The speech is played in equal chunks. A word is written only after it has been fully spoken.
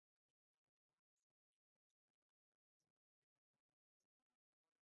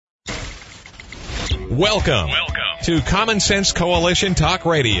Welcome to Common Sense Coalition Talk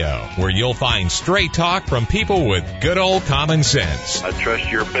Radio, where you'll find straight talk from people with good old common sense. I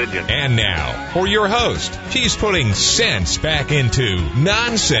trust your opinion. And now, for your host, she's putting sense back into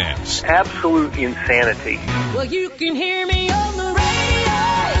nonsense. Absolute insanity. Well, you can hear me on the radio.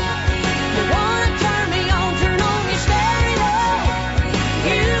 You want to turn me on, turn on your stereo.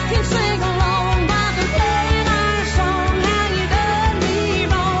 You can sing along while they're playing our song. How you done me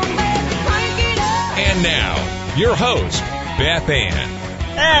wrong, baby, crank it up. And now, your host, Beth Ann.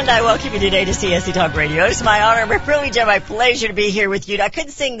 And I welcome you today to CSC Talk Radio. It's my honor, my privilege, and my pleasure to be here with you. I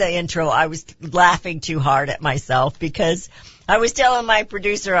couldn't sing the intro. I was laughing too hard at myself because I was telling my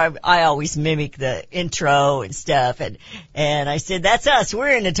producer I always mimic the intro and stuff, and I said, that's us.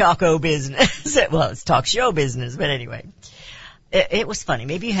 We're in the taco business. Well, it's talk show business, but anyway. It was funny.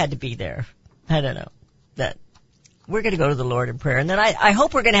 Maybe you had to be there. I don't know. That we're going to go to the Lord in prayer, and then I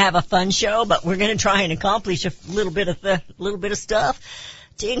hope we're going to have a fun show, but we're going to try and accomplish a little bit of stuff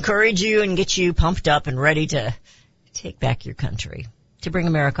to encourage you and get you pumped up and ready to take back your country, to bring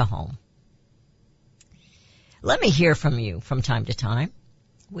America home. Let me hear from you from time to time.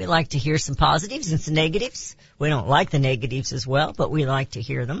 We like to hear some positives and some negatives. We don't like the negatives as well, but we like to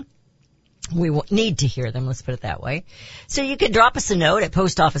hear them. We need to hear them, let's put it that way. So you can drop us a note at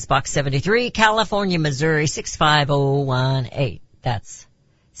Post Office Box 73, California, Missouri 65018. That's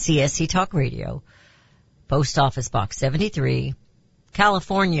CSC Talk Radio. Post Office Box 73,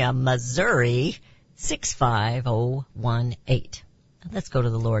 California, Missouri 65018. Let's go to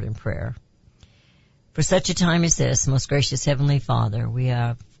the Lord in prayer. For such a time as this, most gracious Heavenly Father, we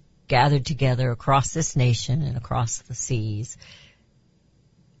have gathered together across this nation and across the seas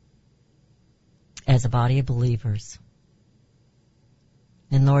as a body of believers.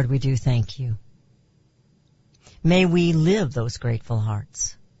 And Lord, we do thank you. May we live those grateful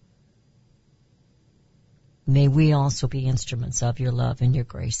hearts. May we also be instruments of your love and your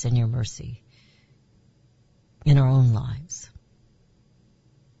grace and your mercy in our own lives.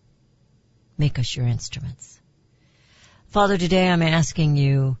 Make us your instruments. Father, today I'm asking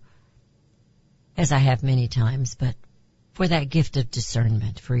you, as I have many times, but for that gift of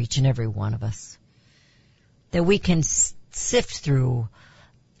discernment for each and every one of us, that we can sift through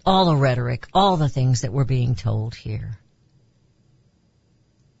all the rhetoric, all the things that we're being told here,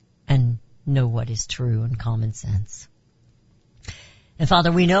 and know what is true and common sense. And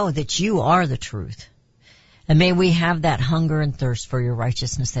Father, we know that you are the truth. And may we have that hunger and thirst for your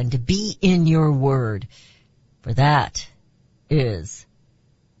righteousness and to be in your word. For that is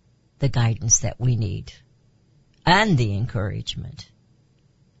the guidance that we need and the encouragement.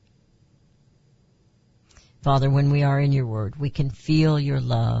 Father, when we are in your word, we can feel your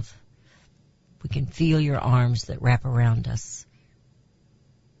love. We can feel your arms that wrap around us.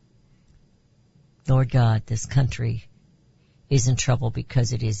 Lord God, this country is in trouble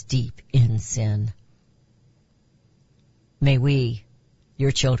because it is deep in sin. May we,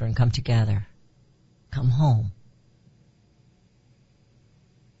 your children, come together, come home,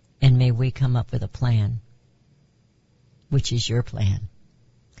 and may we come up with a plan, which is your plan,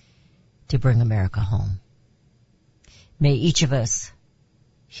 to bring America home. May each of us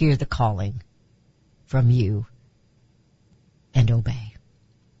hear the calling from you and obey.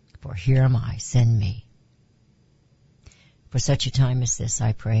 For here am I, send me. For such a time as this,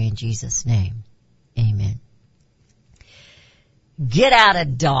 I pray in Jesus' name. Amen. Get out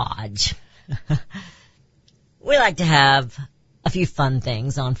of Dodge. We like to have a few fun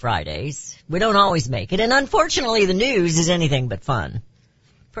things on Fridays. We don't always make it, and unfortunately the news is anything but fun.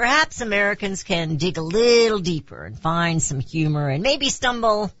 Perhaps Americans can dig a little deeper and find some humor and maybe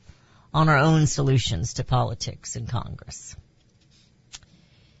stumble on our own solutions to politics in Congress.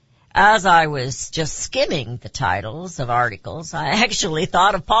 As I was just skimming the titles of articles, I actually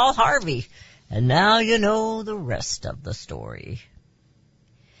thought of Paul Harvey, and now you know the rest of the story.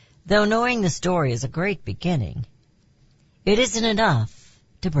 Though knowing the story is a great beginning, it isn't enough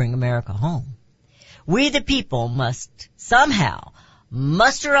to bring America home. We the people must somehow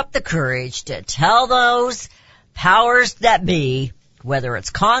muster up the courage to tell those powers that be, whether it's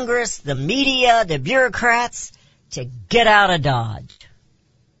Congress, the media, the bureaucrats, to get out of Dodge.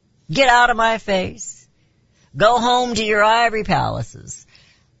 Get out of my face. Go home to your ivory palaces.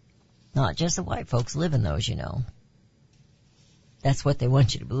 Not just the white folks live in those, you know. That's what they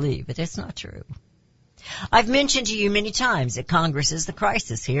want you to believe, but that's not true. I've mentioned to you many times that Congress is the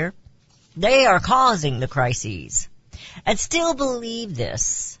crisis here. They are causing the crises. And still believe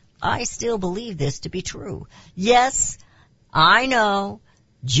this. I still believe this to be true. Yes, I know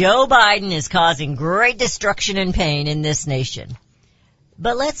Joe Biden is causing great destruction and pain in this nation.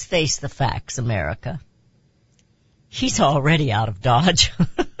 But let's face the facts, America. He's already out of Dodge.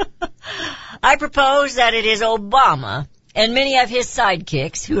 I propose that it is Obama and many of his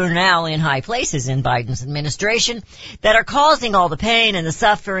sidekicks who are now in high places in Biden's administration that are causing all the pain and the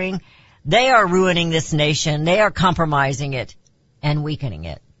suffering. They are ruining this nation. They are compromising it and weakening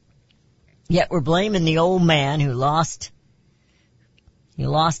it. Yet we're blaming the old man who lost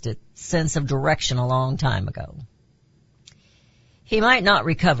a sense of direction a long time ago. He might not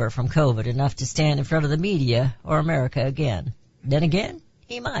recover from COVID enough to stand in front of the media or America again. Then again,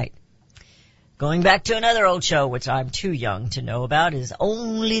 he might. Going back to another old show, which I'm too young to know about, is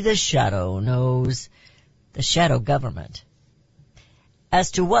Only the Shadow Knows. The shadow government.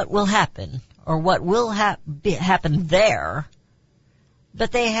 As to what will happen, or what will happen there,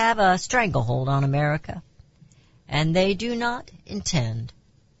 but they have a stranglehold on America, and they do not intend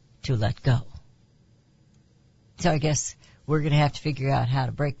to let go. So I guess we're going to have to figure out how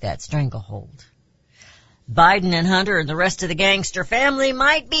to break that stranglehold. Biden and Hunter and the rest of the gangster family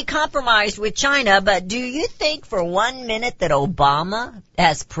might be compromised with China, but do you think for 1 minute that Obama,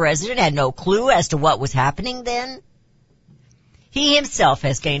 as president, had no clue as to what was happening then? He himself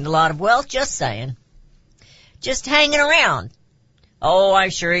has gained a lot of wealth, just saying. Just hanging around. Oh, I'm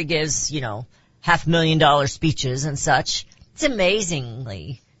sure he gives, $500,000 speeches and such. It's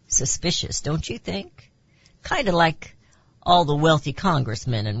amazingly suspicious, don't you think? Kind of like all the wealthy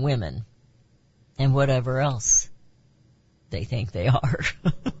congressmen and women and whatever else they think they are.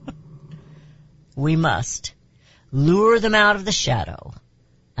 We must lure them out of the shadow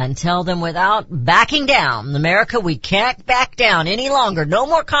and tell them without backing down, America, we can't back down any longer. No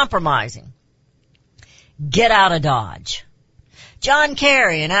more compromising. Get out of Dodge. John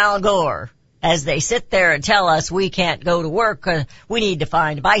Kerry and Al Gore, as they sit there and tell us we can't go to work, we need to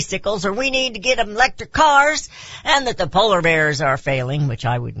find bicycles, or we need to get electric cars, and that the polar bears are failing, which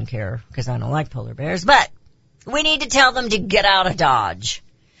I wouldn't care because I don't like polar bears, but we need to tell them to get out of Dodge.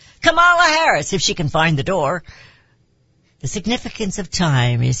 Kamala Harris, if she can find the door. The significance of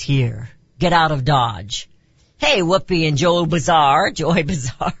time is here. Get out of Dodge. Hey, Whoopi and Joy Bizarre,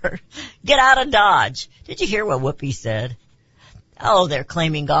 get out of Dodge. Did you hear what Whoopi said? Oh, they're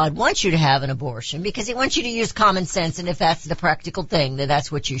claiming God wants you to have an abortion because he wants you to use common sense, and if that's the practical thing, then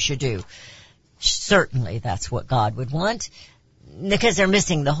that's what you should do. Certainly that's what God would want, because they're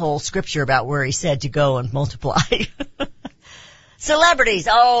missing the whole scripture about where he said to go and multiply. Celebrities,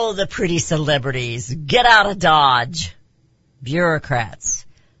 oh, the pretty celebrities, get out of Dodge. Bureaucrats,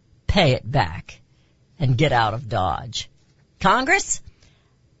 pay it back and get out of Dodge. Congress,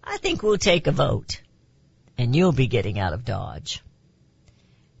 I think we'll take a vote and you'll be getting out of Dodge.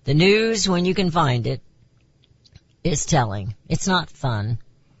 The news, when you can find it, is telling. It's not fun,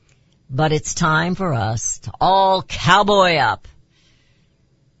 but it's time for us to all cowboy up.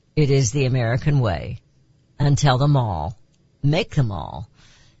 It is the American way, and tell them all, make them all,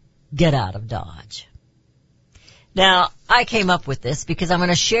 get out of Dodge. Now, I came up with this because I'm going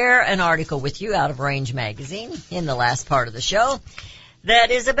to share an article with you out of Range Magazine in the last part of the show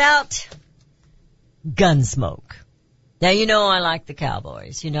that is about Gunsmoke. Now, I like the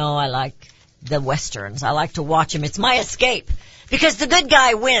cowboys. I like the westerns. I like to watch them. It's my escape because the good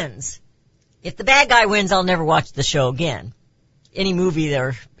guy wins. If the bad guy wins, I'll never watch the show again. Any movie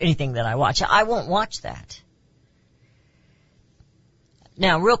or anything that I watch, I won't watch that.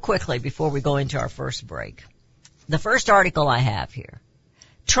 Now, real quickly before we go into our first break, the first article I have here.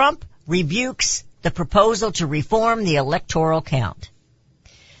 Trump rebukes the proposal to reform the electoral count.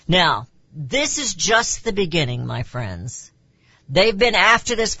 Now, this is just the beginning, my friends. They've been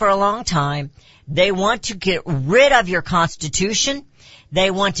after this for a long time. They want to get rid of your Constitution. They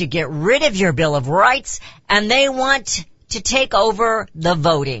want to get rid of your Bill of Rights. And they want to take over the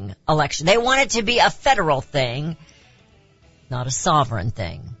voting election. They want it to be a federal thing, not a sovereign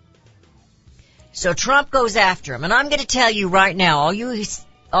thing. So Trump goes after him. And I'm going to tell you right now, all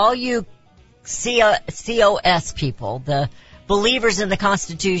you COS people, the believers in the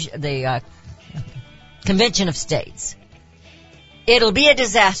Constitution, the Convention of States, it'll be a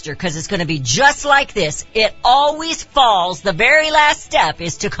disaster because it's going to be just like this. It always falls. The very last step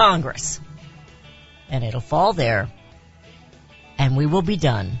is to Congress. And it'll fall there. And we will be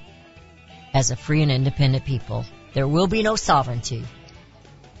done as a free and independent people. There will be no sovereignty,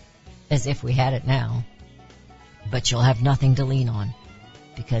 as if we had it now. But you'll have nothing to lean on,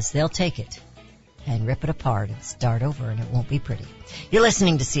 because they'll take it and rip it apart and start over, and it won't be pretty. You're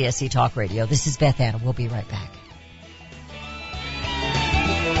listening to CSC Talk Radio. This is Beth Ann. We'll be right back.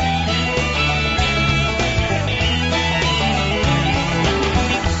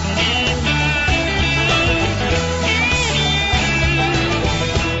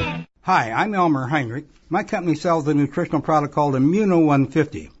 Hi, I'm Elmer Heinrich. My company sells a nutritional product called Immuno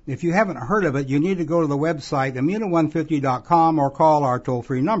 150. If you haven't heard of it, you need to go to the website immuno150.com or call our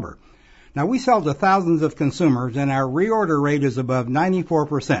toll-free number. Now, we sell to thousands of consumers, and our reorder rate is above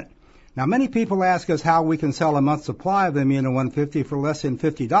 94%. Now, many people ask us how we can sell a month's supply of Immuno 150 for less than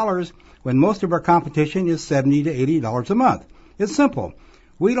 $50 when most of our competition is $70 to $80 a month. It's simple.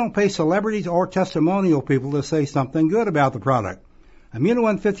 We don't pay celebrities or testimonial people to say something good about the product. Immuno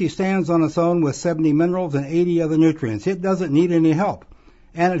 150 stands on its own with 70 minerals and 80 other nutrients. It doesn't need any help.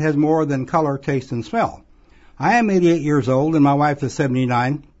 And it has more than color, taste, and smell. I am 88 years old and my wife is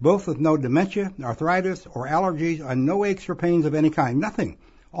 79, both with no dementia, arthritis, or allergies, and no aches or pains of any kind. Nothing.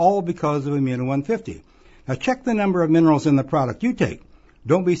 All because of Immuno 150. Now check the number of minerals in the product you take.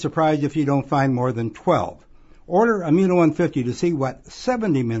 Don't be surprised if you don't find more than 12. Order Immuno 150 to see what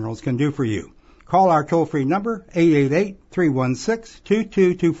 70 minerals can do for you. Call our toll-free number,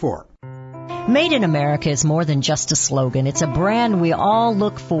 888-316-2224. Made in America is more than just a slogan. It's a brand we all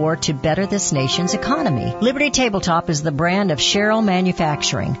look for to better this nation's economy. Liberty Tabletop is the brand of Sherrill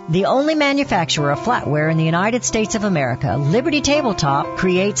Manufacturing, the only manufacturer of flatware in the United States of America. Liberty Tabletop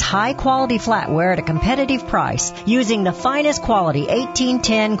creates high-quality flatware at a competitive price using the finest quality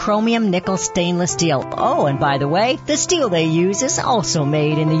 1810 chromium nickel stainless steel. Oh, and by the way, the steel they use is also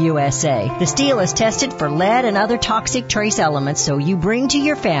made in the USA. The steel is tested for lead and other toxic trace elements, so you bring to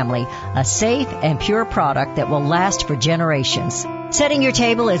your family a safe and pure product that will last for generations. Setting your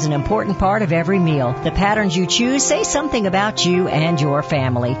table is an important part of every meal. The patterns you choose say something about you and your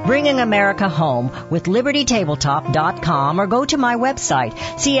family. Bringing America home with LibertyTabletop.com or go to my website,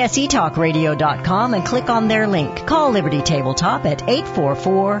 CSETalkRadio.com, and click on their link. Call Liberty Tabletop at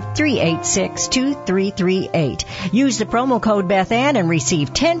 844-386-2338. Use the promo code BethAnn and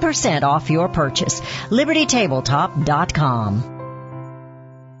receive 10% off your purchase. LibertyTabletop.com.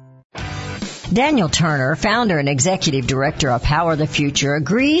 Daniel Turner, founder and executive director of Power the Future,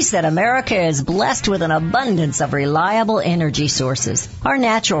 agrees that America is blessed with an abundance of reliable energy sources. Our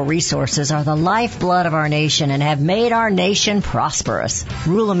natural resources are the lifeblood of our nation and have made our nation prosperous.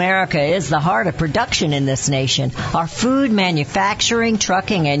 Rural America is the heart of production in this nation. Our food, manufacturing,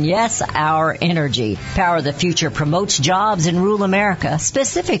 trucking, and yes, our energy. Power the Future promotes jobs in rural America,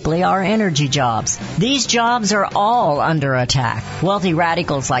 specifically our energy jobs. These jobs are all under attack. Wealthy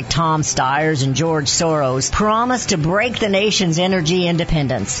radicals like Tom Stiers and George Soros promise to break the nation's energy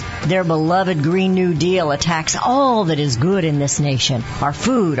independence. Their beloved Green New Deal attacks all that is good in this nation. Our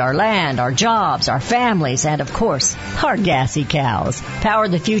food, our land, our jobs, our families, and of course, our gassy cows. Power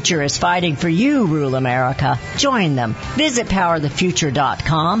the Future is fighting for you, rural America. Join them. Visit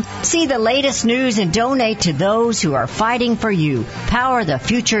PowerTheFuture.com. See the latest news and donate to those who are fighting for you.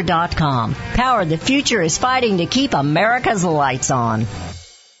 PowerTheFuture.com. Power the Future is fighting to keep America's lights on.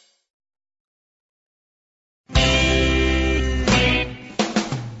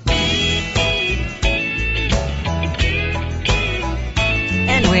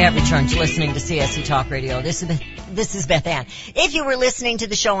 We have returned to listening to CSC Talk Radio. This is Beth Ann. If you were listening to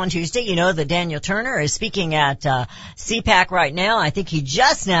the show on Tuesday, you know that Daniel Turner is speaking at CPAC right now. I think he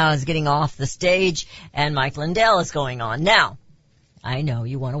just now is getting off the stage, and Mike Lindell is going on. Now, I know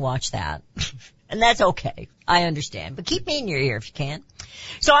you want to watch that, and that's okay. I understand. But keep me in your ear if you can.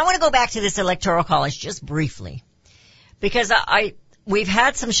 So I want to go back to this Electoral College just briefly, because we've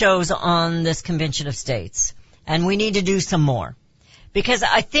had some shows on this Convention of States, and we need to do some more. Because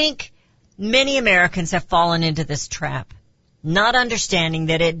I think many Americans have fallen into this trap, not understanding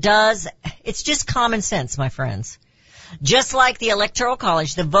that it's just common sense, my friends. Just like the Electoral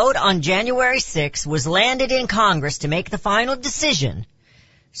College, the vote on January 6th was landed in Congress to make the final decision.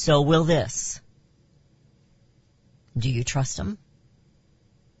 So will this. Do you trust them?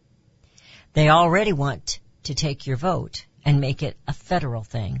 They already want to take your vote and make it a federal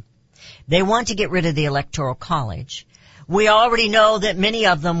thing. They want to get rid of the Electoral College. We already know that many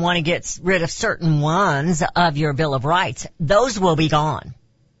of them want to get rid of certain ones of your Bill of Rights. Those will be gone.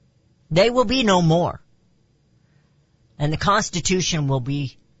 They will be no more. And the Constitution will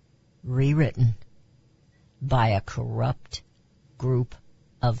be rewritten by a corrupt group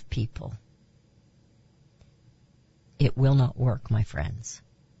of people. It will not work, my friends.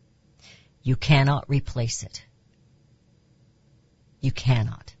 You cannot replace it. You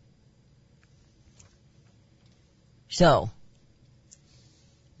cannot. So,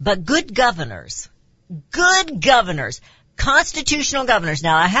 but good governors, constitutional governors.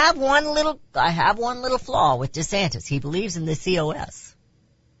 Now I have one little flaw with DeSantis. He believes in the COS.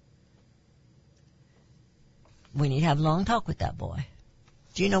 We need to have a long talk with that boy.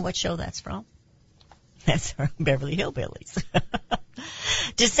 Do you know what show that's from? That's from Beverly Hillbillies.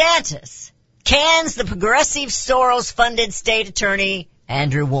 DeSantis cans the progressive Soros-funded state attorney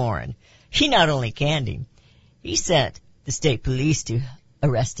Andrew Warren. He not only canned him, he sent the state police to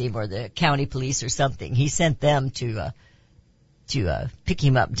arrest him, or the county police or something. He sent them to pick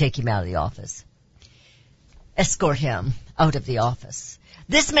him up and take him out of the office. Escort him out of the office.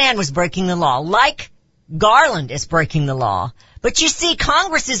 This man was breaking the law, like Garland is breaking the law. But you see,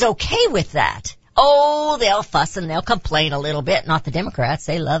 Congress is okay with that. Oh, they'll fuss and they'll complain a little bit. Not the Democrats.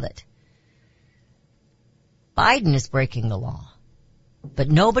 They love it. Biden is breaking the law, but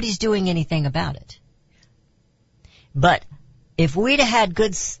nobody's doing anything about it. But if we'd have had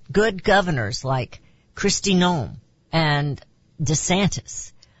good governors like Kristi Noem and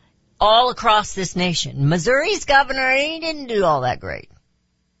DeSantis all across this nation, Missouri's governor, he didn't do all that great.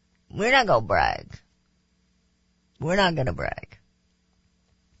 We're not going to brag. We're not going to brag.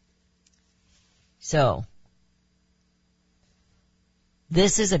 So,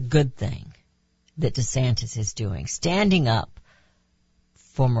 this is a good thing that DeSantis is doing, standing up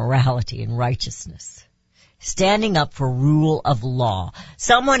for morality and righteousness, standing up for rule of law,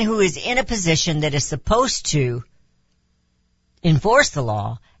 someone who is in a position that is supposed to enforce the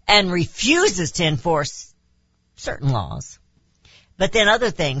law and refuses to enforce certain laws. But then other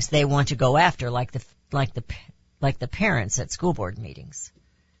things they want to go after, like the parents at school board meetings.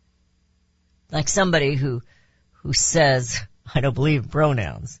 Like somebody who says, I don't believe in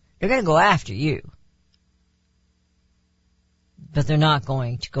pronouns. They're going to go after you. But they're not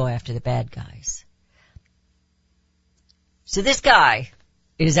going to go after the bad guys. So this guy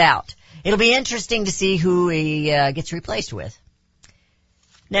is out. It'll be interesting to see who he gets replaced with.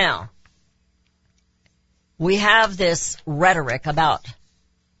 Now, we have this rhetoric about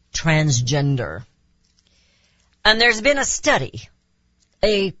transgender. And there's been a study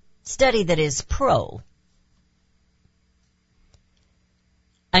that is pro.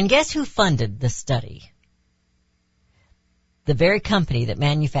 And guess who funded the study? The very company that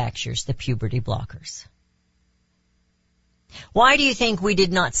manufactures the puberty blockers. Why do you think we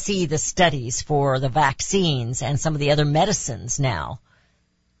did not see the studies for the vaccines and some of the other medicines now?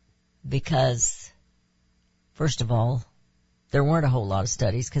 Because, first of all, there weren't a whole lot of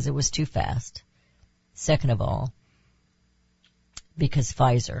studies because it was too fast. Second of all, because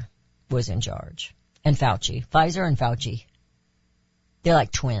Pfizer was in charge. And Fauci. Pfizer and Fauci. They're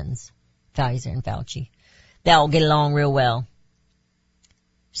like twins. Pfizer and Fauci. They'll get along real well.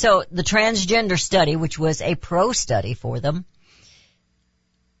 So the transgender study, which was a pro study for them,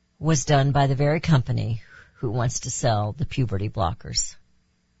 was done by the very company who wants to sell the puberty blockers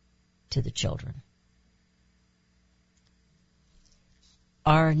to the children.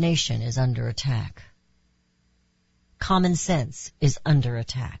 Our nation is under attack. Common sense is under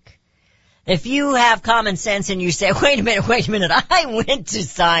attack. If you have common sense and you say, wait a minute, I went to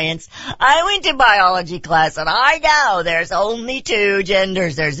science, I went to biology class, and I know there's only two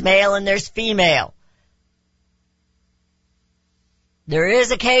genders, there's male and there's female. There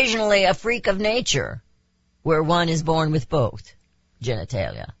is occasionally a freak of nature where one is born with both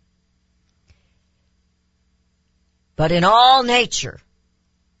genitalia. But in all nature,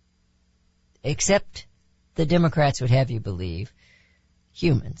 except the Democrats would have you believe,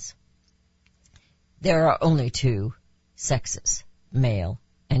 humans, there are only two sexes, male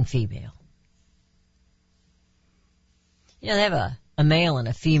and female. You know, they have a male and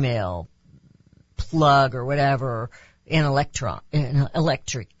a female plug or whatever in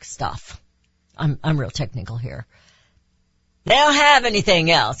electric stuff. I'm real technical here. They don't have anything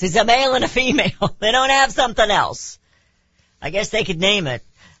else. It's a male and a female. They don't have something else. I guess they could name it.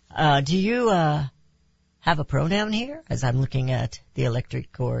 Do you have a pronoun here? As I'm looking at the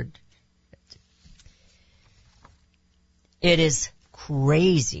electric cord. It is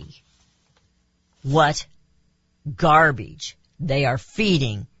crazy what garbage they are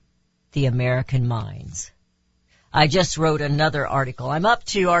feeding the American minds. I just wrote another article. I'm up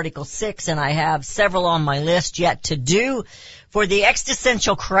to Article 6, and I have several on my list yet to do for the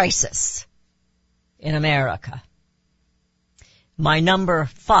existential crisis in America. My number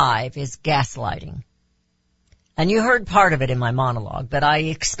 5 is gaslighting. And you heard part of it in my monologue, but I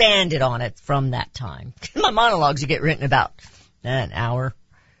expanded on it from that time. My monologues, you get written about an hour,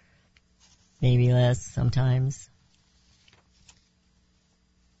 maybe less sometimes.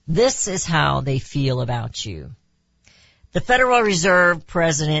 This is how they feel about you. The Federal Reserve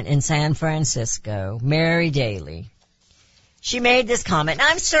President in San Francisco, Mary Daly, she made this comment.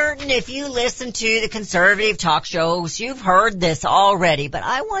 I'm certain if you listen to the conservative talk shows, you've heard this already, but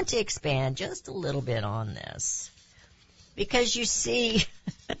I want to expand just a little bit on this. Because you see,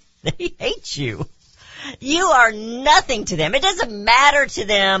 they hate you. You are nothing to them. It doesn't matter to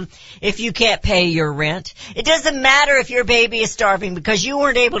them if you can't pay your rent. It doesn't matter if your baby is starving because you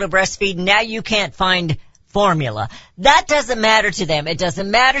weren't able to breastfeed and now you can't find formula. That doesn't matter to them. It doesn't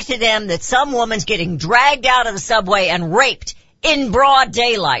matter to them that some woman's getting dragged out of the subway and raped in broad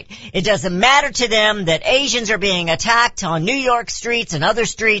daylight. It doesn't matter to them that Asians are being attacked on New York streets and other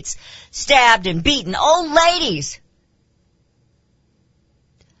streets, stabbed and beaten. Old ladies.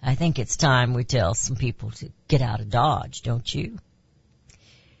 I think it's time we tell some people to get out of Dodge, don't you?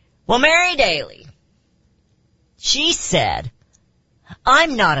 Well, Mary Daly, she said,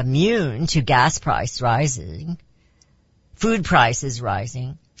 I'm not immune to gas price rising, food prices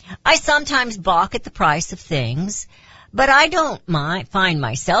rising. I sometimes balk at the price of things, but I don't find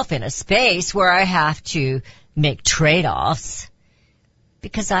myself in a space where I have to make trade-offs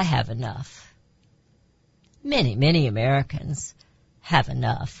because I have enough. Many, many Americans have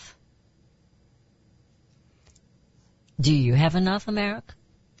enough. Do you have enough, America?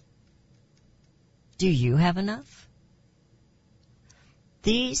 Do you have enough?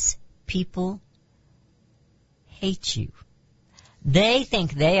 These people hate you. They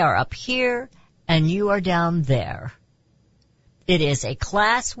think they are up here and you are down there. It is a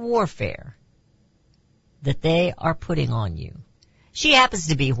class warfare that they are putting on you. She happens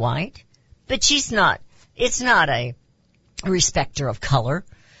to be white, but it's not a respecter of color.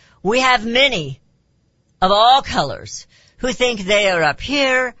 We have many of all colors who think they are up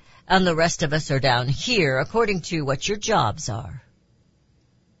here and the rest of us are down here according to what your jobs are,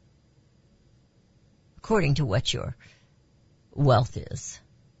 according to what your wealth is.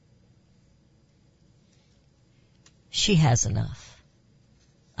 She has enough.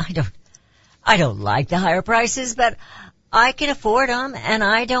 I don't like the higher prices, but I can afford them, and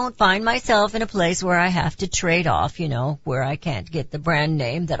I don't find myself in a place where I have to trade off, where I can't get the brand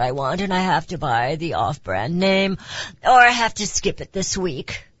name that I want and I have to buy the off-brand name, or I have to skip it this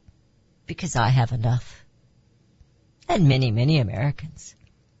week because I have enough. And many, many Americans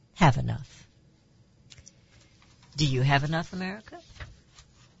have enough. Do you have enough, America?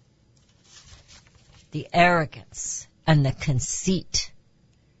 The arrogance and the conceit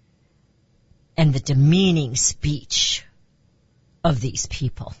and the demeaning speech of these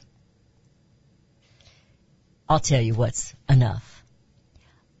people. I'll tell you what's enough.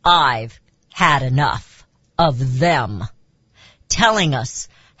 I've had enough of them telling us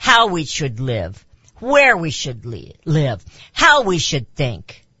how we should live, where we should live, how we should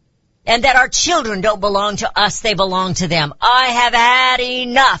think, and that our children don't belong to us, they belong to them. I have had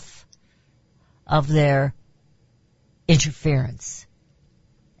enough of their interference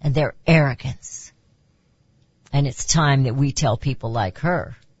and their arrogance. And it's time that we tell people like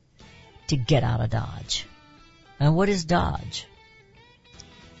her to get out of Dodge. And what is Dodge?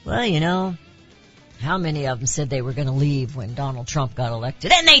 Well, how many of them said they were going to leave when Donald Trump got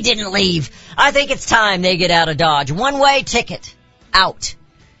elected? And they didn't leave. I think it's time they get out of Dodge. One-way ticket. Out.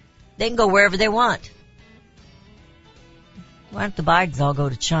 They can go wherever they want. Why don't the Bidens all go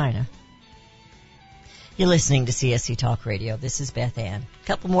to China? You're listening to CSC Talk Radio. This is Beth Ann. A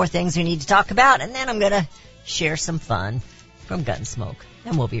couple more things we need to talk about, and then I'm going to share some fun from Gunsmoke.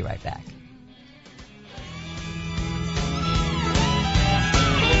 And we'll be right back.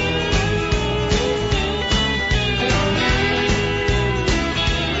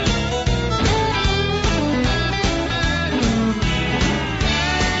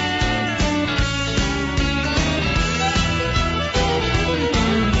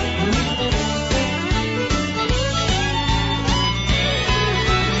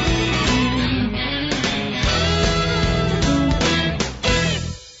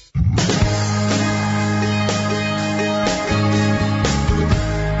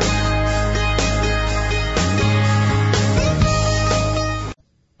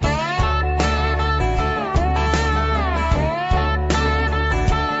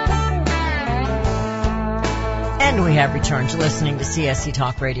 Have returned to listening to CSC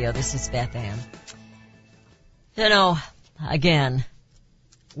Talk Radio. This is Beth Ann. Again,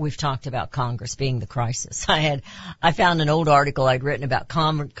 we've talked about Congress being the crisis. I found an old article I'd written about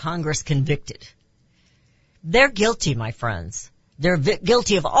Congress convicted. They're guilty, my friends. They're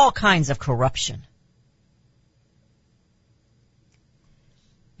guilty of all kinds of corruption.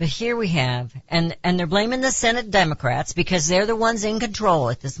 But here we have, and they're blaming the Senate Democrats because they're the ones in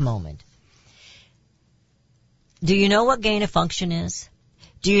control at this moment. Do you know what gain of function is?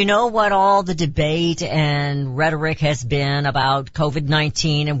 Do you know what all the debate and rhetoric has been about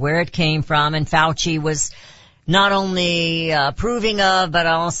COVID-19 and where it came from? And Fauci was not only approving of, but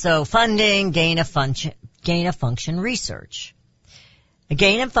also funding gain of function research. A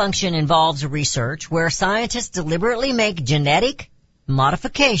gain of function involves research where scientists deliberately make genetic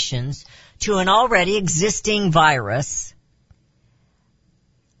modifications to an already existing virus,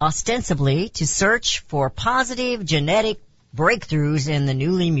 ostensibly to search for positive genetic breakthroughs in the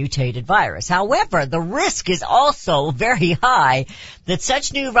newly mutated virus. However, the risk is also very high that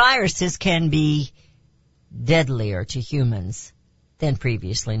such new viruses can be deadlier to humans than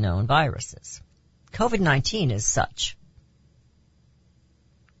previously known viruses. COVID-19 is such.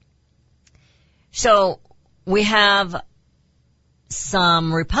 So we have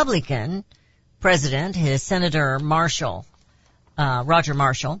some Republican president, his Senator Marshall, Roger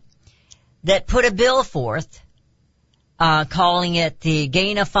Marshall, that put a bill forth calling it the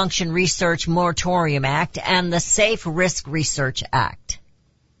Gain of Function Research Moratorium Act and the Safe Risk Research Act.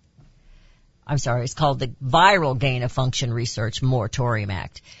 I'm sorry, it's called the Viral Gain of Function Research Moratorium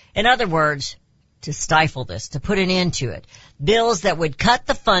Act. In other words, to stifle this, to put an end to it. Bills that would cut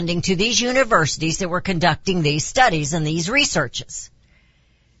the funding to these universities that were conducting these studies and these researches.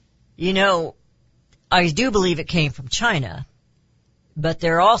 You know, I do believe it came from China, but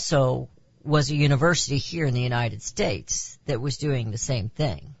there also was a university here in the United States that was doing the same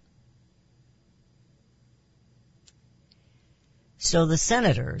thing. So the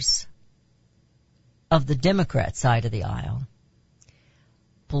senators of the Democrat side of the aisle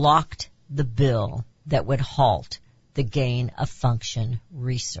blocked the bill that would halt the gain of function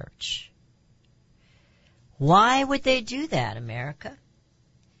research. Why would they do that, America?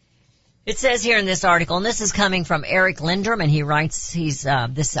 It says here in this article, and this is coming from Eric Lindrum, and he writes,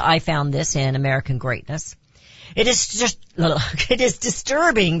 I found this in American Greatness. It is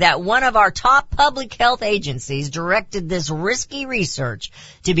disturbing that one of our top public health agencies directed this risky research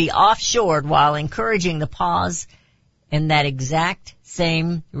to be offshored while encouraging the pause in that exact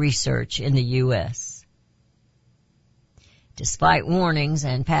same research in the U.S. Despite warnings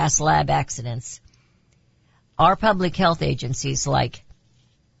and past lab accidents, our public health agencies like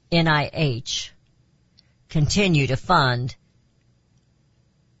NIH continue to fund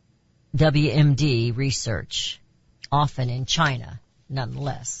WMD research, often in China,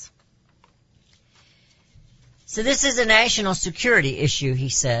 nonetheless. So this is a national security issue, he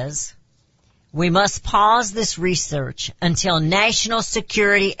says. We must pause this research until national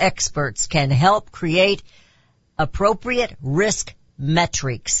security experts can help create appropriate risk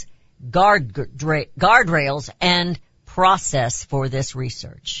metrics, guardrails, and process for this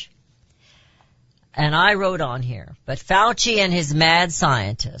research. And I wrote on here, but Fauci and his mad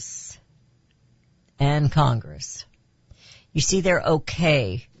scientists and Congress, you see, they're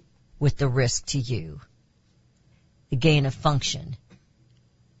okay with the risk to you, the gain of function,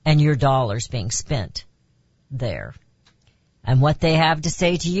 and your dollars being spent there. And what they have to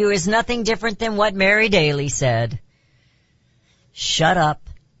say to you is nothing different than what Mary Daly said. Shut up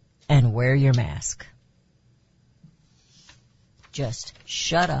and wear your mask. Just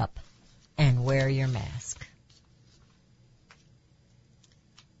shut up and wear your mask.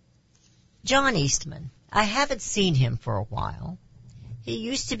 John Eastman. I haven't seen him for a while. He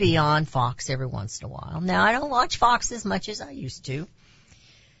used to be on Fox every once in a while. Now, I don't watch Fox as much as I used to.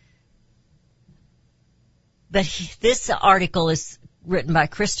 But this article is written by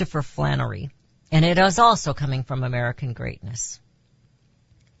Christopher Flannery, and it is also coming from American Greatness.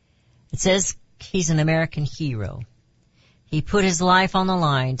 It says he's an American hero. He put his life on the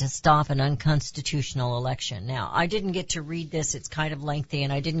line to stop an unconstitutional election. Now, I didn't get to read this. It's kind of lengthy,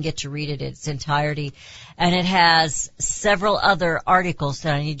 and I didn't get to read it in its entirety. And it has several other articles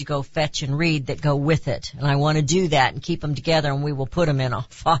that I need to go fetch and read that go with it. And I want to do that and keep them together, and we will put them in a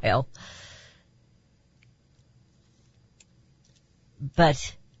file.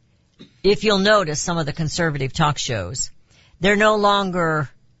 But if you'll notice some of the conservative talk shows, they're no longer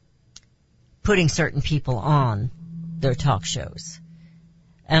putting certain people on their talk shows.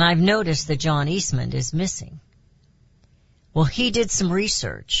 And I've noticed that John Eastman is missing. Well, he did some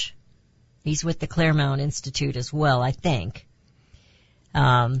research. He's with the Claremont Institute as well, I think.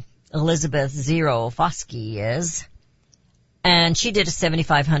 Elizabeth Zero Foskey is. And she did a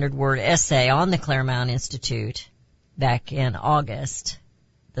 7,500-word essay on the Claremont Institute back in August,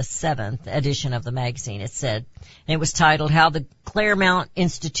 the 7th edition of the magazine. It was titled, How the Claremont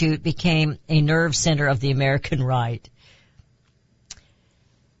Institute Became a Nerve Center of the American Right.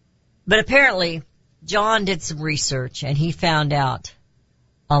 But apparently, John did some research, and he found out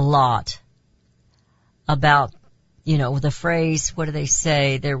a lot about, the phrase, what do they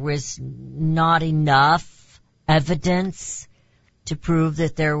say? There was not enough evidence to prove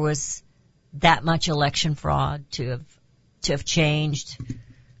that there was that much election fraud to have changed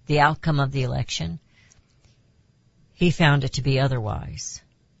the outcome of the election. he found it to be otherwise.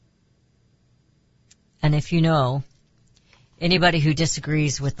 And if you know, anybody who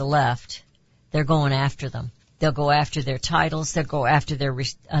disagrees with the left, they're going after them. They'll go after their titles, they'll go after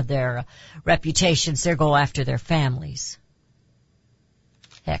their reputations, they'll go after their families.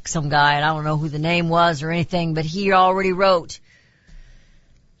 Heck, some guy, I don't know who the name was or anything, but he already wrote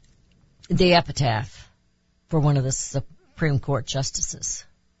the epitaph for one of the Supreme Court justices,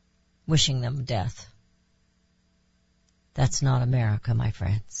 wishing them death. That's not America, my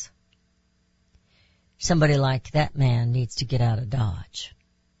friends. Somebody like that man needs to get out of Dodge.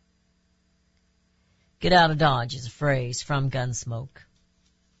 Get out of Dodge is a phrase from Gunsmoke.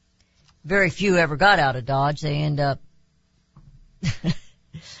 Very few ever got out of Dodge. They end up,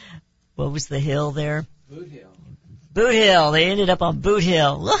 what was the hill there? Boot Hill. Boot Hill. They ended up on Boot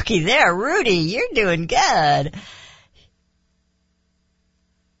Hill. Looky there, Rudy, you're doing good.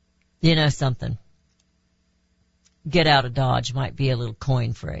 You know something? Get out of Dodge might be a little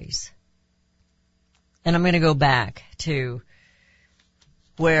coin phrase. And I'm going to go back to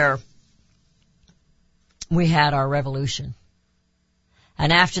where we had our revolution.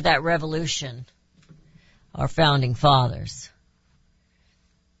 And after that revolution, our founding fathers,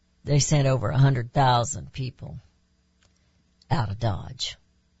 they sent over 100,000 people out of Dodge.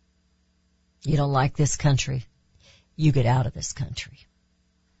 You don't like this country? You get out of this country.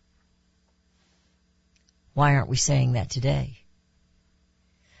 Why aren't we saying that today?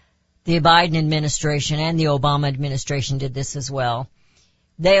 The Biden administration and the Obama administration did this as well.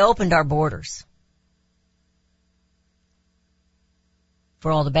 They opened our borders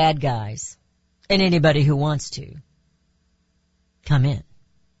for all the bad guys and anybody who wants to come in.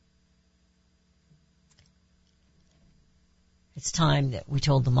 It's time that we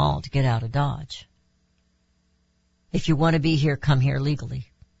told them all to get out of Dodge. If you want to be here, come here legally.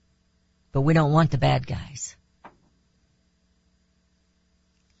 But we don't want the bad guys.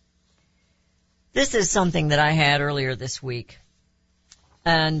 This is something that I had earlier this week.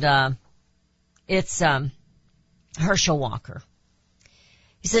 And it's Herschel Walker.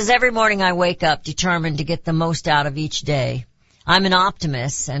 He says, every morning I wake up determined to get the most out of each day. I'm an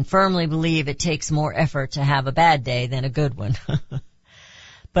optimist and firmly believe it takes more effort to have a bad day than a good one.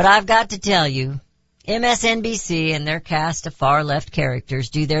 But I've got to tell you, MSNBC and their cast of far-left characters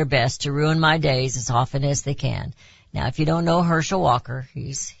do their best to ruin my days as often as they can. Now, if you don't know Herschel Walker,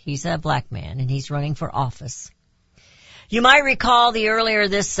 he's a black man and he's running for office. You might recall the earlier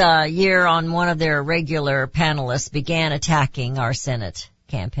this year on one of their regular panelists began attacking our Senate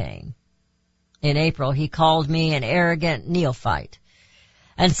campaign. In April, he called me an arrogant neophyte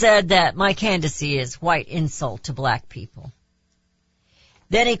and said that my candidacy is white insult to black people.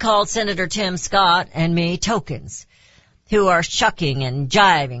 Then he called Senator Tim Scott and me tokens who are shucking and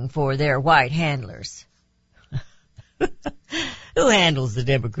jiving for their white handlers. Who handles the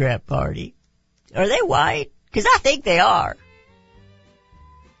Democrat Party? Are they white? Because I think they are.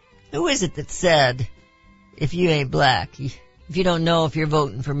 Who is it that said, if you ain't black, if you don't know if you're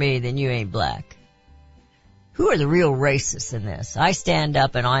voting for me, then you ain't black? Who are the real racists in this? I stand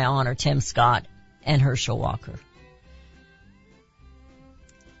up and I honor Tim Scott and Herschel Walker.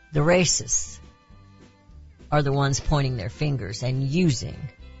 The racists are the ones pointing their fingers and using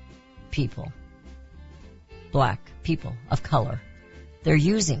people, black people of color. They're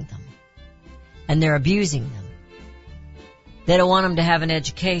using them and they're abusing them. They don't want them to have an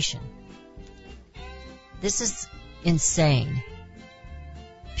education. This is insane.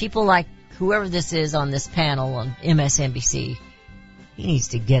 People like whoever this is on this panel on MSNBC, he needs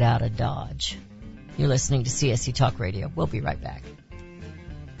to get out of Dodge. You're listening to CSC Talk Radio. We'll be right back.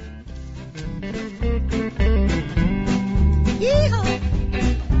 Yeehaw!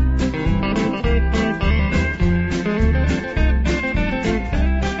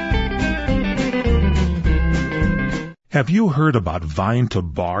 Have you heard about Vine to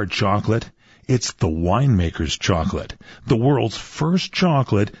Bar chocolate? It's the winemaker's chocolate, the world's first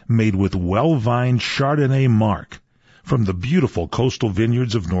chocolate made with well-vined Chardonnay marc from the beautiful coastal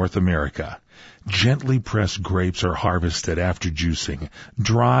vineyards of North America. Gently pressed grapes are harvested after juicing,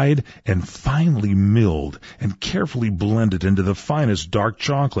 dried and finely milled and carefully blended into the finest dark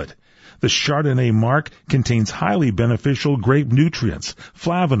chocolate. The Chardonnay marc contains highly beneficial grape nutrients,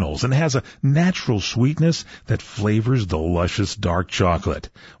 flavonols, and has a natural sweetness that flavors the luscious dark chocolate.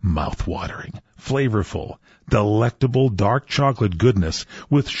 Mouth-watering, flavorful, delectable dark chocolate goodness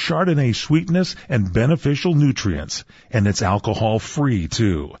with Chardonnay sweetness and beneficial nutrients. And it's alcohol-free,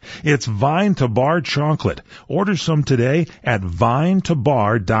 too. It's Vine to Bar chocolate. Order some today at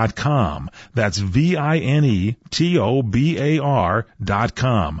vinetobar.com. That's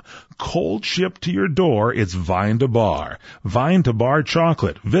VINETOBAR.com. Cold shipped to your door, it's Vine to Bar. Vine to Bar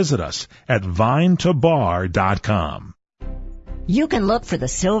chocolate. Visit us at vinetobar.com. You can look for the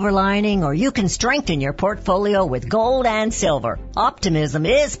silver lining, or you can strengthen your portfolio with gold and silver. Optimism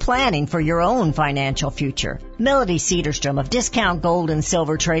is planning for your own financial future. Melody Cedarstrom of Discount Gold and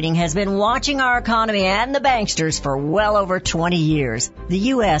Silver Trading has been watching our economy and the banksters for well over 20 years. The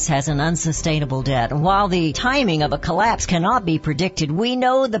U.S. has an unsustainable debt, and while the timing of a collapse cannot be predicted, we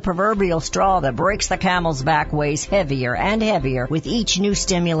know the proverbial straw that breaks the camel's back weighs heavier and heavier with each new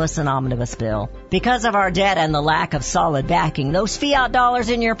stimulus and omnibus bill. Because of our debt and the lack of solid backing, those fiat dollars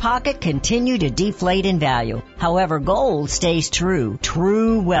in your pocket continue to deflate in value. However, gold stays true.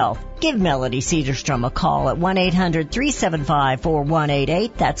 True wealth. Give Melody Cedarstrom a call at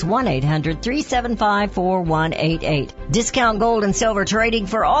 1-800-375-4188. That's 1-800-375-4188. Discount Gold and Silver Trading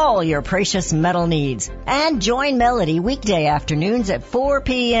for all your precious metal needs. And join Melody weekday afternoons at 4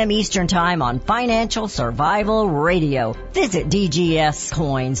 p.m. Eastern Time on Financial Survival Radio. Visit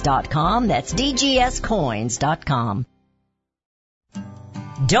DGScoins.com. That's DGScoins.com.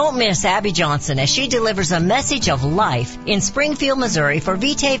 Don't miss Abby Johnson as she delivers a message of life in Springfield, Missouri for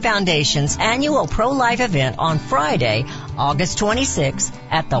Vitae Foundation's annual pro-life event on Friday, August 26th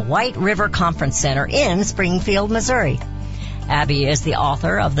at the White River Conference Center in Springfield, Missouri. Abby is the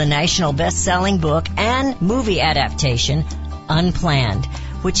author of the national best-selling book and movie adaptation, Unplanned,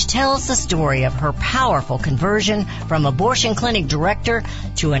 which tells the story of her powerful conversion from abortion clinic director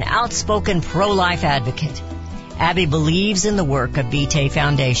to an outspoken pro-life advocate. Abby believes in the work of Vitae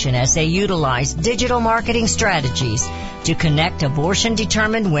Foundation as they utilize digital marketing strategies to connect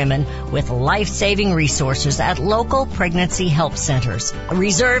abortion-determined women with life-saving resources at local pregnancy help centers.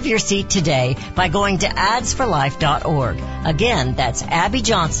 Reserve your seat today by going to adsforlife.org. Again, that's Abby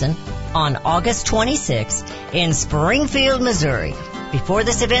Johnson on August 26th in Springfield, Missouri. Before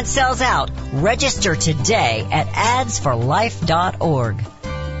this event sells out, register today at adsforlife.org.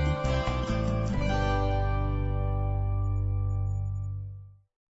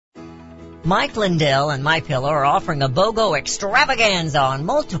 Mike Lindell and MyPillow are offering a BOGO extravaganza on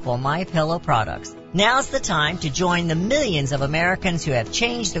multiple MyPillow products. Now's the time to join the millions of Americans who have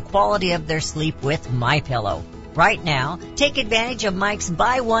changed the quality of their sleep with MyPillow. Right now, take advantage of Mike's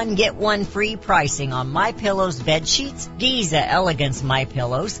buy one, get one free pricing on MyPillow's bed sheets, Giza Elegance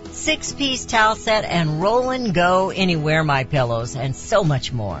MyPillows, 6-piece towel set, and Roll and Go Anywhere MyPillows, and so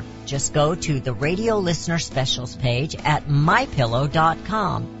much more. Just go to the radio listener specials page at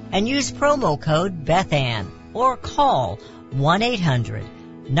MyPillow.com and use promo code BethAnn or call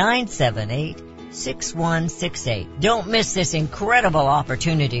 1-800-978-6168. Don't miss this incredible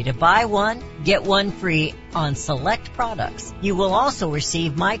opportunity to buy one, get one free on select products. You will also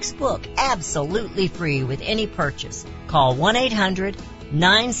receive Mike's book absolutely free with any purchase. Call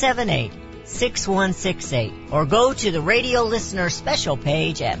 1-800-978-6168 or go to the radio listener special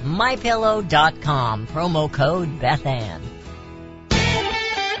page at MyPillow.com. Promo code BethAnn.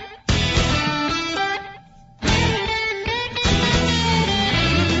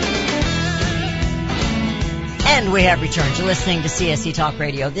 And we have returned. You're listening to CSC Talk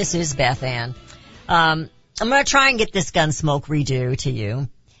Radio. This is Beth Ann. I'm going to try and get this Gunsmoke redo to you.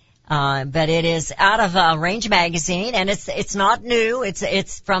 But it is out of Range Magazine, and it's not new.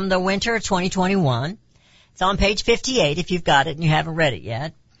 It's from the winter of 2021. It's on page 58 if you've got it and you haven't read it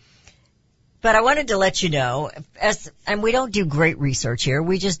yet. But I wanted to let you know, and we don't do great research here.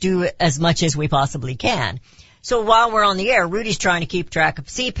 We just do as much as we possibly can. So while we're on the air, Rudy's trying to keep track of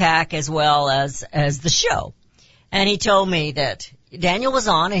CPAC as well as the show. And he told me that Daniel was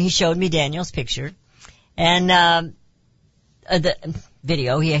on, and he showed me Daniel's picture. And the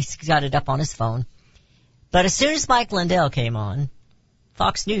video, he's got it up on his phone. But as soon as Mike Lindell came on,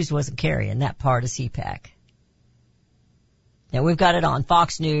 Fox News wasn't carrying that part of CPAC. Now, we've got it on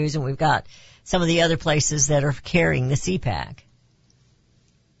Fox News, and we've got some of the other places that are carrying the CPAC.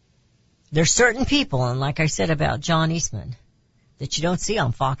 There's certain people, and like I said about John Eastman, that you don't see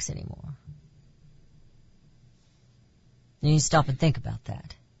on Fox anymore. You need to stop and think about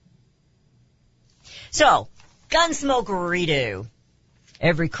that. So, Gunsmoke redo.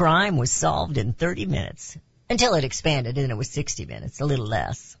 Every crime was solved in 30 minutes. Until it expanded and it was 60 minutes, a little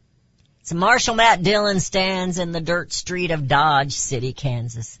less. So Marshal Matt Dillon stands in the dirt street of Dodge City,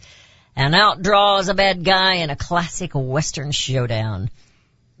 Kansas, and outdraws a bad guy in a classic Western showdown.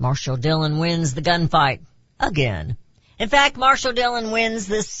 Marshall Dillon wins the gunfight again. In fact, Marshall Dillon wins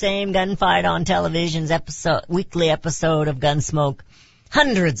this same gunfight on television's weekly episode of Gunsmoke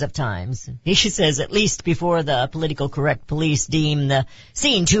hundreds of times. He says at least before the politically correct police deem the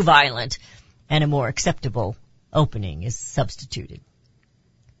scene too violent and a more acceptable opening is substituted.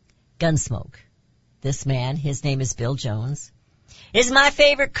 Gunsmoke. This man, his name is Bill Jones, is my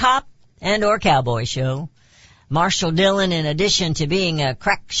favorite cop and or cowboy show. Marshall Dillon, in addition to being a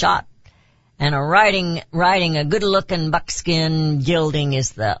crack shot and riding a good-looking buckskin gelding,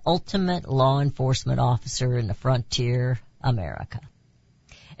 is the ultimate law enforcement officer in the frontier America.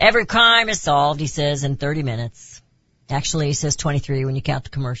 Every crime is solved, he says, in 30 minutes. Actually, he says 23 when you count the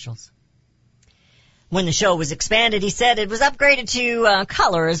commercials. When the show was expanded, he said it was upgraded to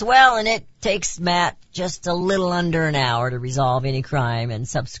color as well, and it takes Matt just a little under an hour to resolve any crime and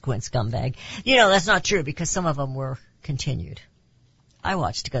subsequent scumbag. You know, that's not true because some of them were continued. I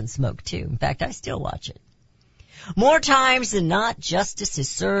watched Gunsmoke too. In fact, I still watch it. More times than not, justice is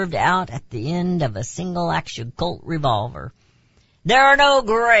served out at the end of a single-action Colt revolver. There are no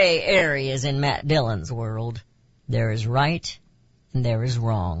gray areas in Matt Dillon's world. There is right and there is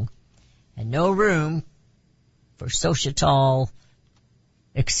wrong. And no room for societal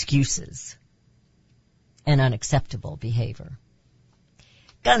excuses and unacceptable behavior.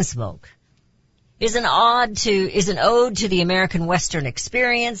 Gunsmoke is an ode to the American Western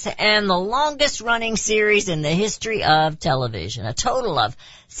experience and the longest running series in the history of television, a total of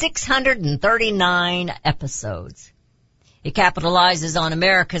 639 episodes. It capitalizes on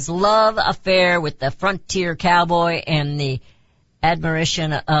America's love affair with the frontier cowboy and the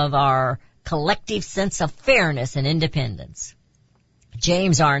admiration of our collective sense of fairness and independence.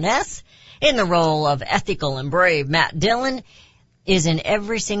 James Arness, in the role of ethical and brave Matt Dillon, is in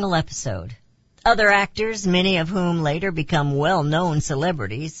every single episode. Other actors, many of whom later become well-known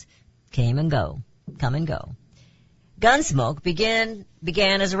celebrities, come and go. Gunsmoke began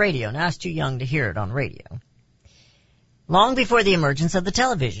as a radio. Now I was too young to hear it on radio. Long before the emergence of the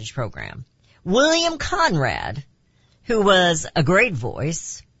television program. William Conrad, who was a great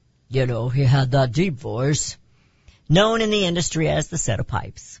voice, you know, he had that deep voice, known in the industry as the Set of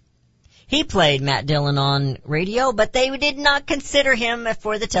Pipes. He played Matt Dillon on radio, but they did not consider him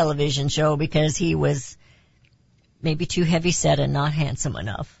for the television show because he was maybe too heavy set and not handsome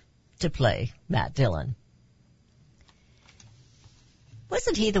enough to play Matt Dillon.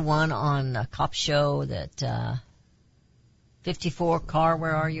 Wasn't he the one on a cop show that, 54 car,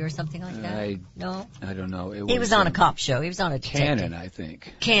 where are you, or something like that? No? I don't know. He was on a cop show. He was on a detective. Cannon, I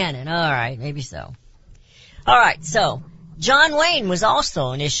think. Cannon. All right. Maybe so. All right. So John Wayne was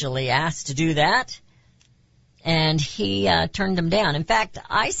also initially asked to do that, and he turned him down. In fact,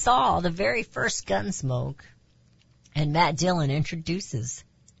 I saw the very first Gunsmoke, and Matt Dillon introduces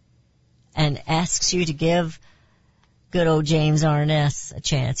and asks you to give good old James Arness a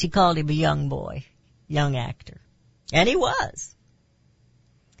chance. He called him a young boy, young actor. And he was.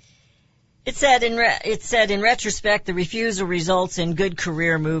 It said in retrospect, the refusal results in good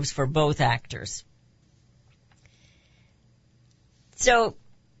career moves for both actors. So,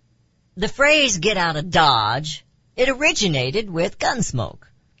 the phrase "get out of Dodge," it originated with Gunsmoke.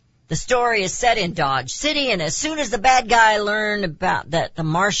 The story is set in Dodge City, and as soon as the bad guy learned about that the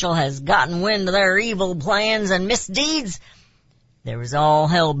marshal has gotten wind of their evil plans and misdeeds, there was all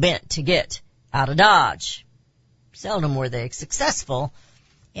hell bent to get out of Dodge. Seldom were they successful,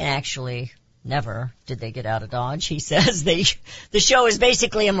 and actually never did they get out of Dodge. He says the show is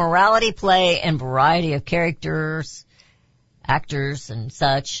basically a morality play and variety of characters, actors, and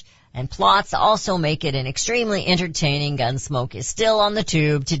such, and plots also make it an extremely entertaining. Gunsmoke is still on the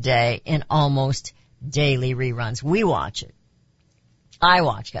tube today in almost daily reruns. We watch it. I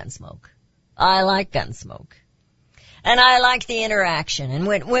watch Gunsmoke. I like Gunsmoke. And I like the interaction. And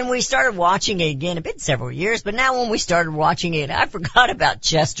when we started watching it again, it's been several years, but now when we started watching it, I forgot about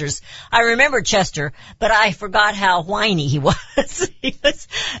Chester's. I remember Chester, but I forgot how whiny he was.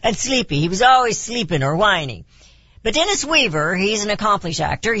 And sleepy. He was always sleeping or whining. But Dennis Weaver, he's an accomplished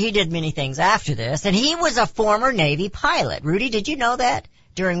actor. He did many things after this, and he was a former Navy pilot. Rudy, did you know that?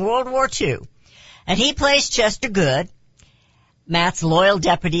 During World War II. And he plays Chester Good, Matt's loyal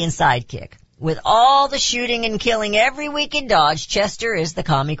deputy and sidekick. With all the shooting and killing every week in Dodge, Chester is the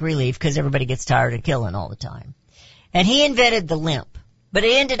comic relief because everybody gets tired of killing all the time. And he invented the limp. But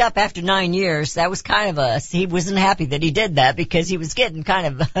it ended up after 9 years, that was kind of he wasn't happy that he did that because he was getting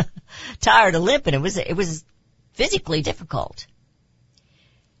kind of tired of limping. It was physically difficult.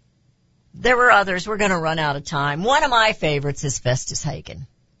 There were others. We're going to run out of time. One of my favorites is Festus Hagen.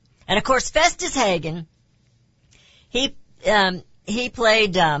 And of course, Festus Hagen, he he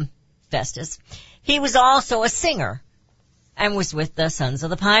played Festus. He was also a singer and was with the Sons of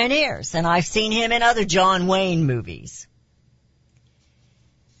the Pioneers. And I've seen him in other John Wayne movies.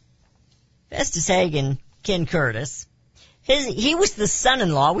 Festus Hagen, Ken Curtis, he was the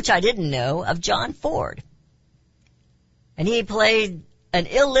son-in-law, which I didn't know, of John Ford. And he played an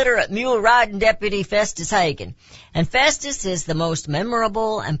illiterate mule-riding deputy, Festus Hagen. And Festus is the most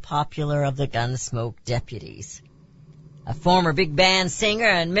memorable and popular of the Gunsmoke deputies. A former big band singer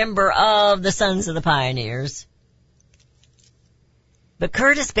and member of the Sons of the Pioneers. But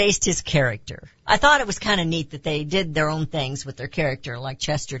Curtis based his character. I thought it was kind of neat that they did their own things with their character like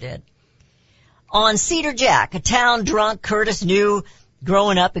Chester did. On Cedar Jack, a town drunk Curtis knew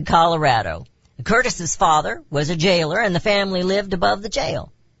growing up in Colorado. Curtis's father was a jailer and the family lived above the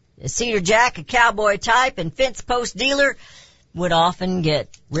jail. Cedar Jack, a cowboy type and fence post dealer, would often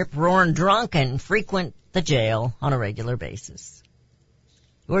get rip-roaring drunk and frequent the jail on a regular basis.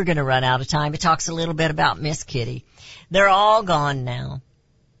 We're going to run out of time. It talks a little bit about Miss Kitty. They're all gone now.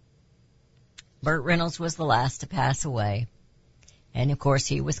 Burt Reynolds was the last to pass away. And of course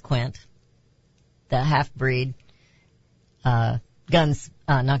he was Quint, the half-breed,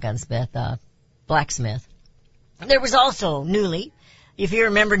 blacksmith. There was also Newley. If you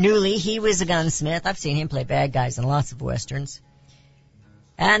remember Newley, he was a gunsmith. I've seen him play bad guys in lots of westerns.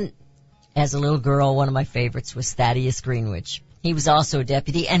 And as a little girl, one of my favorites was Thaddeus Greenwich. He was also a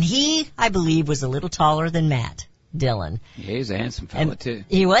deputy, and he, I believe, was a little taller than Matt Dillon. Yeah, he was a handsome fella, too.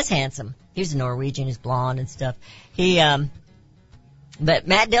 He was handsome. He was a Norwegian, he's blonde and stuff. But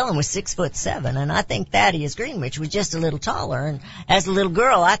Matt Dillon was 6'7", and I think Thaddeus Greenwich was just a little taller. And as a little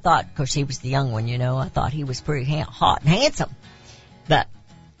girl, I thought, of course, he was the young one, I thought he was pretty hot and handsome. But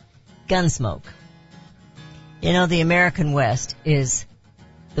Gunsmoke. The American West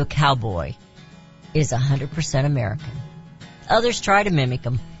the cowboy is 100% American. Others try to mimic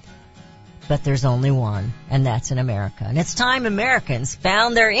him, but there's only one, and that's in America. And it's time Americans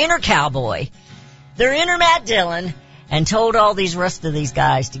found their inner cowboy, their inner Matt Dillon, and told all these rest of these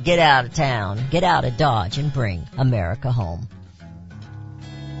guys to get out of town, get out of Dodge, and bring America home.